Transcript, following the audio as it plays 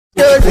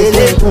Yo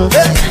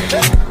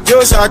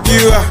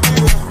Shakira,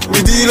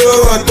 Midilo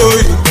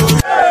Antoyi.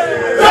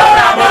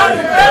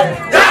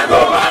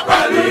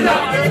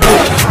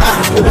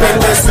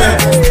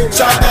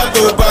 Shout out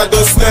to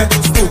Badosne.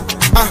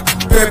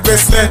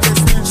 Pepesne.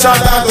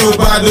 Shout out to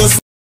Badosne.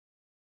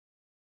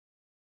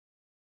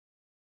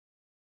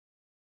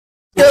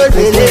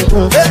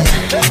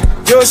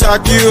 Yo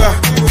Shakira,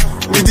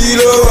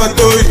 Midilo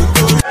Antoyi.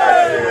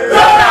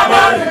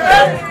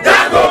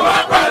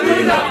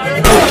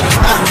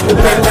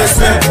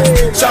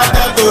 Shout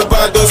out to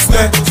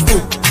Badosne.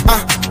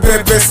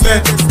 Pepesne.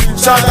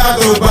 Shout out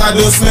to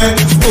Badosne.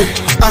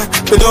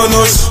 They don't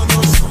know sh.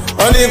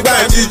 Only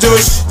Banji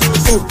Josh.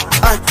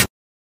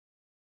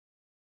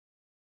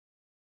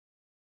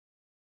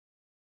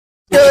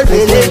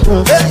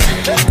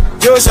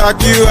 Yo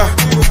Shakira,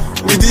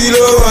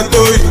 Midilo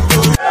Antoyi.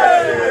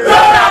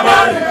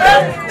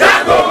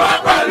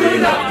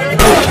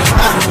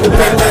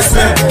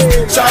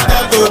 Shout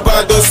out to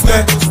Badosne.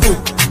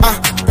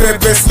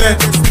 Pepesne.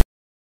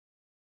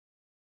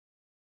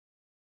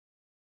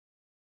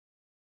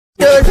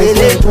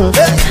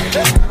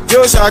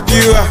 Yo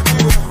Shakira,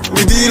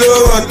 Midilo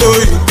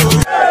Antoyi.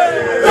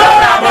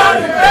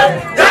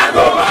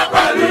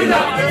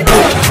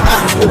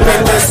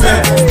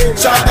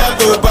 Shout out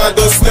to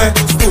Badosne.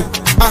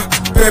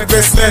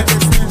 Pepesne.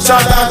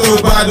 Shout out to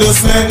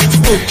Badosne.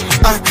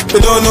 They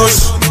don't know sh.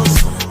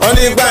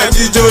 Only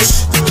Banji Josh.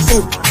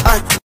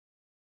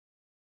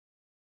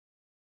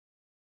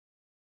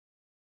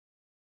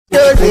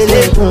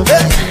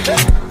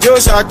 Yo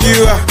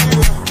Shakira,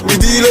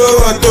 Midilo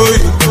Antoyi.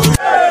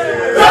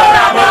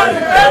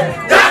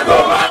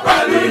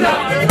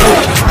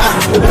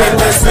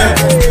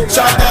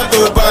 Shout out to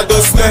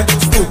Badosne.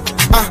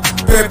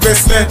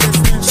 Pepesne.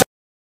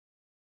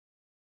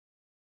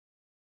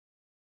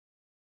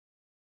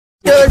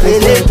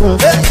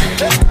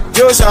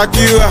 Yo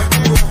Shakira,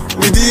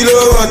 Midilo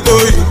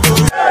Antoyi.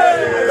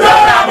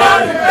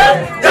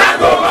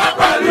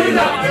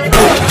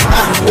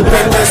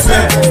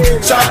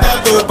 Shout out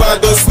to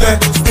Badosne.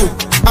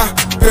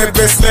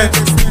 Pepesne.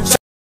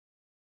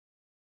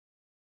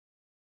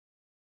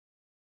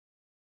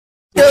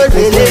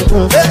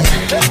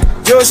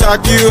 Yo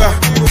Shakira,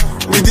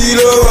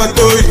 Midilo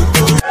Antoyi.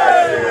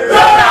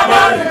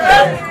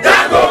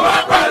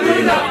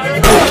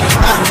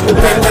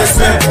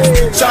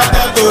 Shout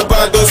out to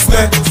Badosne.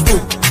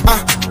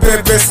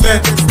 Pepesne.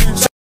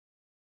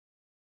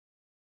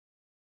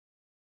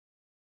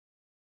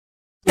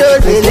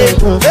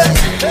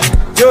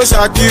 Yo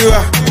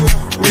Shakira,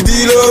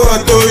 Midilo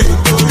Antoyi.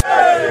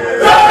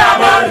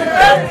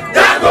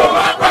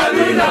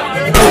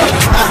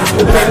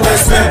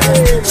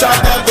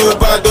 Shout out to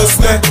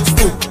Badosne.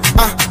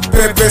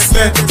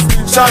 Pepesne.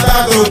 Shout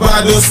out to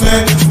Badosne.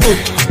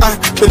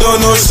 They don't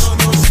know sh.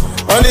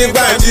 Only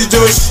Banji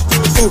Josh.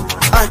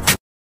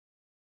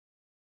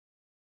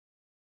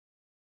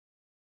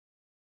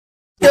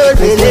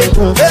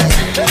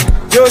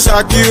 Yo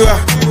Shakira,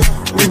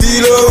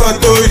 Midilo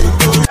Antoyi.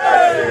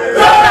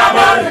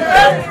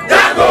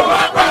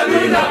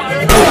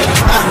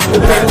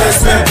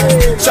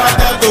 Shout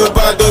out to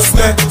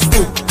Badosne.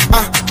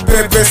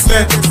 Pepesne.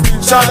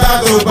 Shout out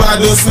to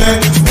Badosne.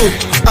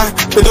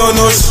 They don't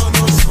know sh.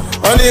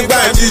 Only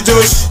Banji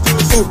Josh.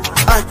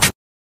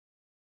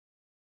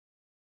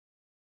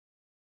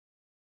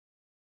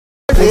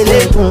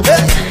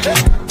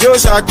 Yo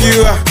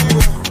Shakira,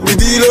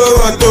 Midilo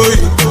Antoyi.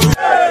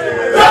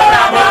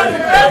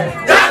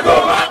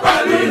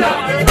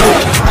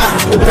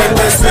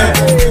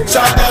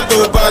 Shout out to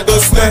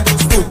Badosne.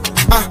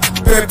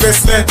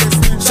 Pepesne.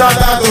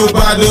 Shout out to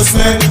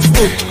Badosne.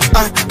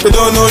 They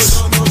don't know sh.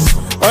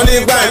 Only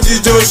Banji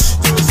Josh.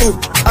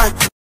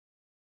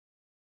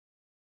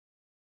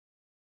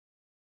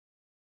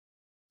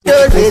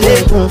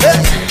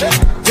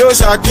 Yo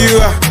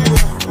Shakira,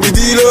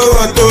 Midilo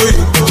Antoyi.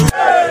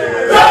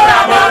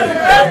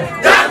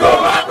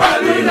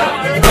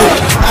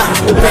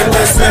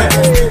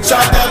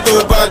 Shout out to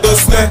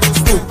Badosne.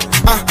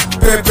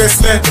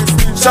 Pepesne.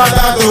 Shout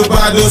out to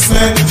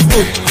Badosne.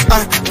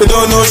 They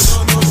don't know sh.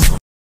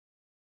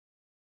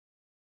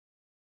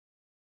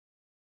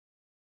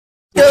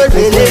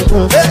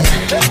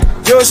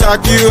 Yo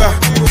Shakira,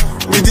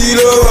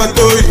 Midilo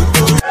Antoyi.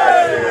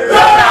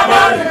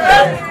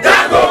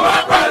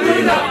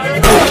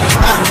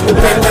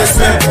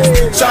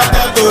 Shout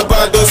out to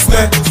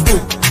Badosne.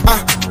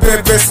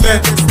 Pepesne.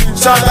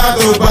 Shout out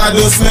to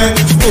Badosne.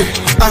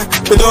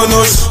 They don't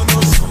know sh.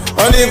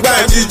 Only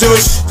Banji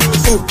Josh.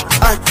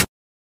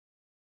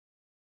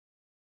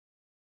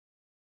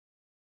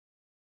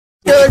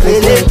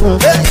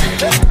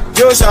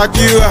 Yo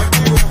Shakira,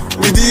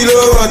 Midilo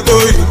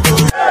Antoyi.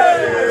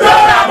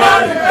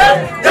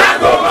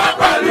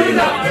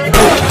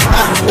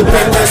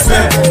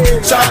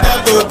 Shout out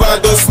to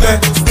Badosne.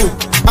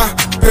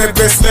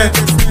 Pepesne.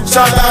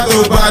 Shout out to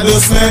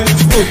Badosne.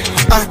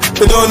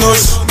 They don't know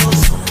sh.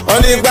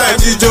 Only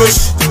Banji Josh.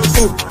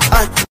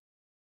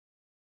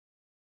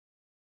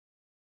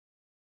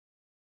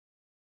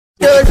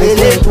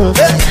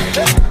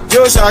 Yo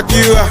Joe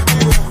Shakira,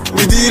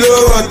 ìdílé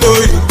wọn tó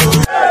yìí.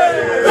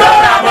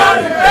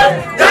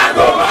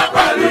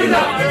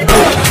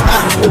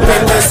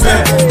 Pepper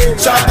snare,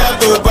 shout out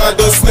to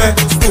Bado snare.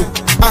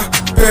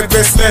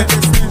 Pepper snare,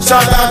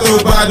 shout out to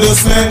Bado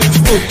snare.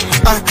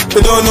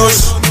 They don't know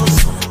sh,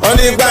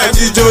 only by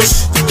Josh.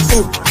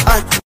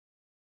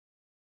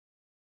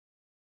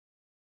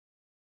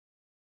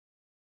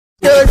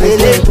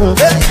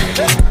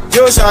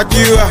 Joe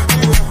Shakira,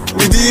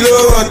 ìdílé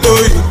wọn tó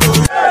yìí.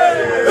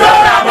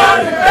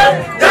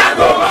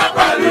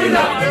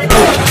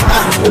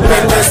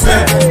 Pepper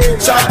snare,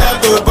 shout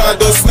out to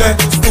Bado snare.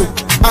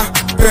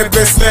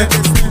 Pepper snare,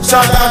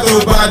 shout out to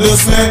Bado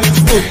snare.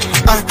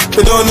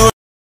 They don't know.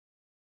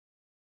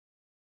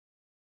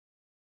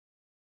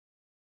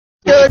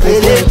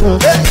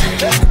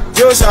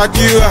 Joe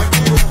Shakira,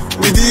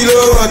 ìdílé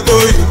wọn tó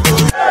yìí.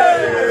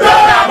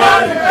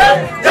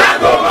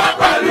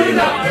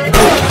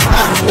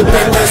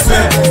 Pepper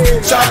snare,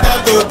 shout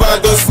out to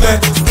Bado snare.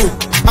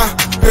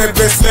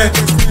 Pepper snare,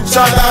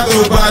 shout out to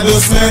Bado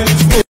snare.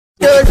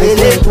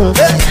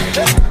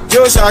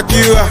 Joe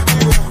Shakira,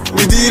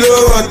 ìdílé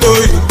wọn tó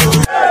yìí.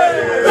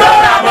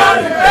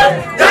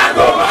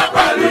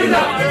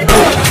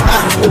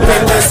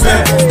 Pepper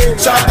snare,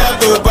 shout out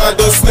to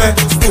Bado snare.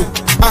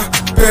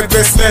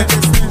 Pepper snare,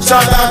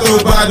 shout out to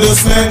Bado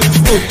snare.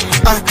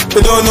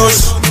 They don't know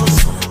sh,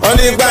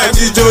 only by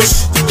Josh.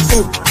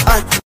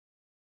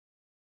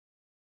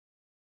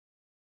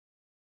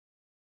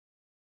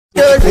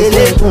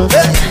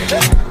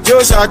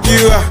 Joe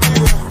Shakira,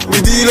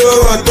 ìdílé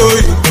wọn tó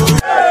yìí.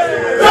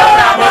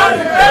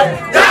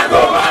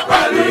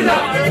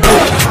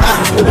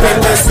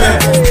 Pepper snare,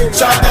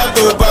 shout out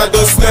to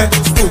Bado snare.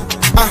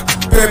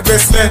 Pepper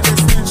snare.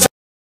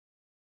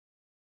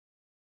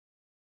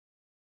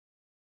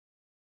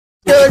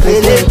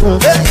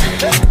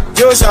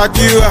 Joe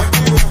Shakira,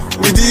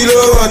 ìdílé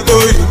wọn tó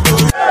yìí.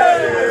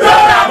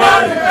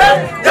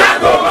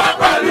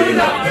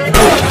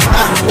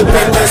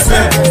 Pepper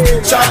snare,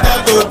 shout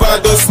out to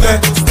Bado snare.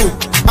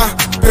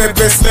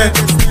 Pepper snare.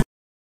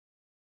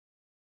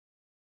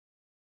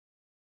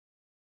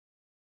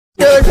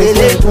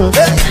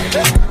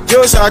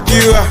 Joe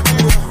Shakira,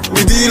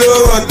 ìdílé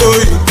wọn tó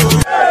yìí.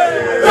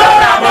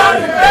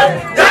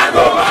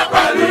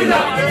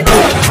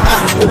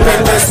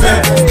 Pepper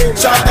snare,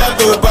 shout out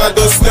to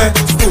Bado snare.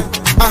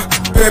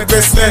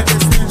 Pepper snare,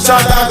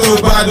 shout out to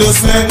Bado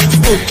snare.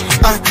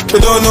 They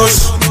don't know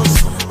sh,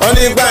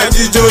 only by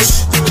Josh.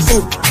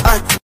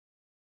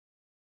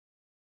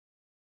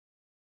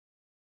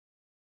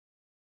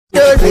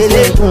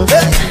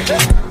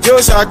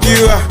 Joe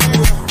Shakira,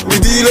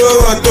 ìdílé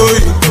wọn tó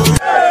yìí.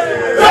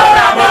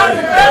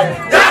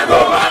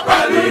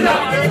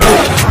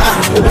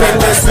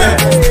 Pepper snare,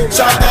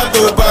 shout out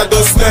to Bado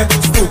snare.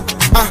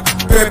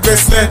 Pepper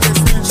snare,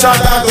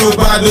 shout out to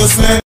Bado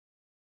snare.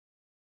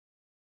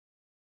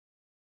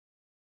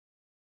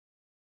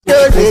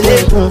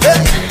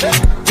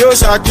 Joe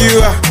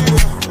Shakira,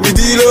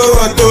 ìdílé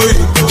wọn tó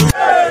yìí.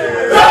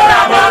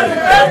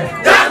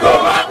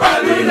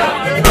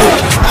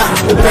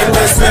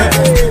 Pepper snare,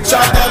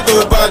 shout out to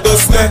Bado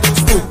snare.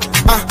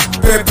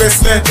 Pepper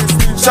snare,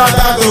 shout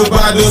out to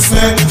Bado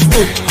snare.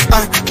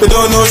 They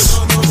don't know sh,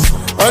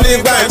 only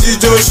by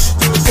Josh.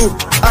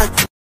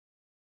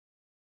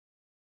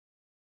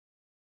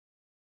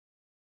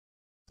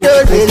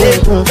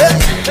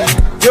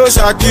 Joe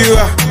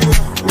Shakira,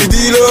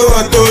 ìdílé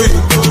wọn tó yìí.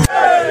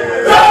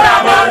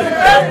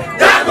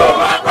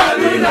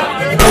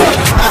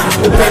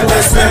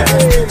 Pepper snare,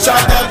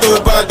 shout out to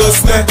Bado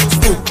snare.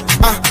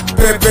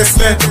 Pepper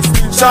snare,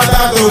 shout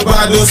out to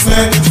Bado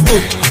snare.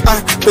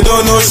 They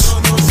don't know sh,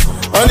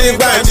 only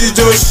by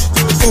Josh.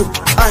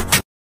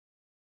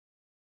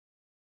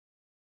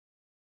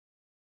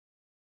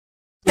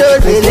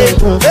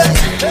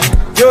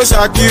 Joe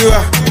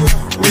Shakira,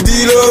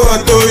 ìdílé wọn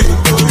tó yìí.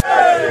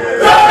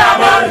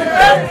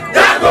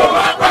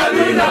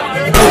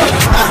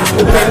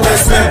 Pepper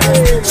snare,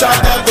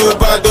 shout out to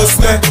Bado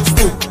snare.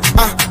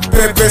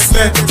 Pepper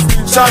snare,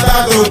 shout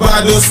out to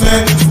Bado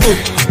snare.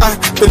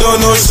 They don't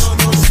know sh,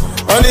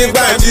 only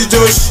by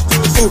Josh.